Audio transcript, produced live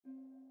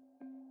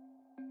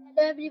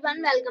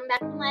everyone, welcome back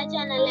to my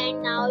channel,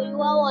 and now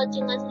you are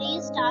watching a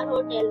 3-star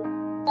hotel.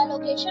 The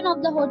location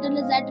of the hotel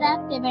is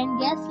attractive and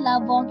guests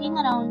love walking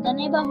around the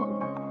neighborhood.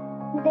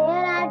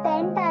 There are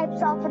 10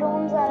 types of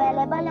rooms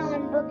available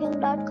on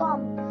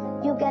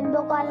booking.com. You can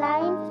book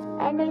online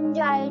and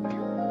enjoy it.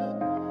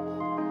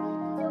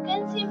 You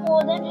can see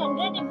more than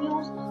 100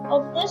 reviews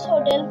of this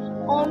hotel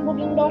on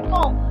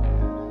booking.com.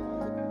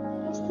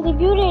 Its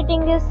review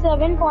rating is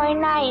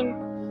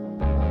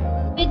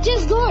 7.9, which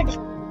is good.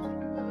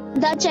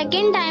 The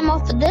check-in time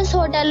of this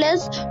hotel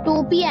is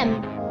 2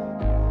 p.m.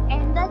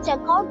 and the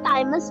check-out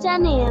time is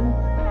 10 a.m.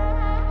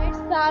 Pets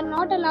are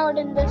not allowed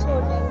in this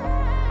hotel.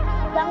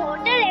 The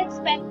hotel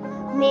expects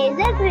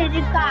major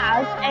credit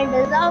cards and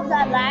reserves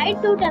the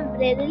right to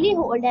temporarily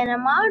hold an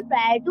amount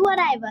prior to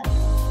arrival.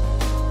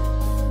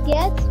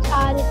 Guests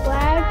are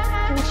required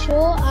to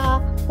show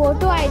a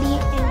photo ID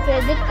and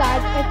credit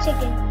card at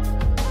check-in.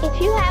 If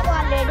you have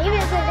already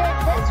visited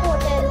this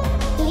hotel,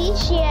 please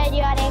share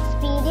your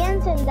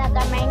experience in the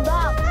comment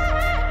box.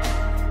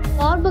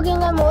 For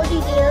booking or more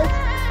details,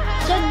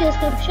 check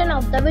description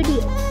of the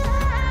video.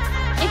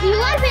 If you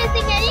are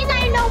facing any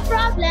kind of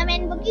problem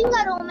in booking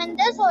a room in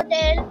this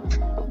hotel,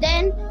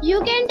 then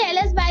you can tell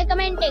us by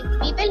commenting.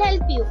 We will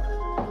help you.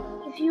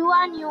 If you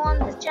are new on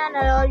this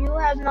channel or you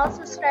have not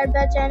subscribed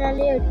our channel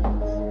yet,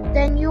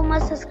 then you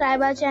must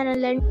subscribe our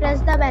channel and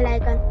press the bell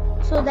icon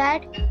so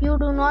that you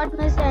do not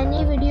miss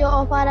any video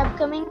of our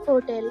upcoming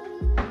hotel.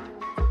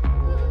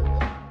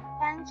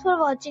 Thanks for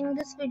watching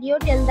this video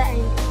till the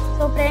end.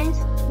 So friends,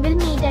 we'll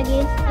meet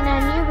again in a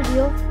new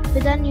video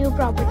with a new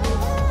property.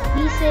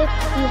 Be safe,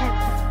 be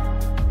happy.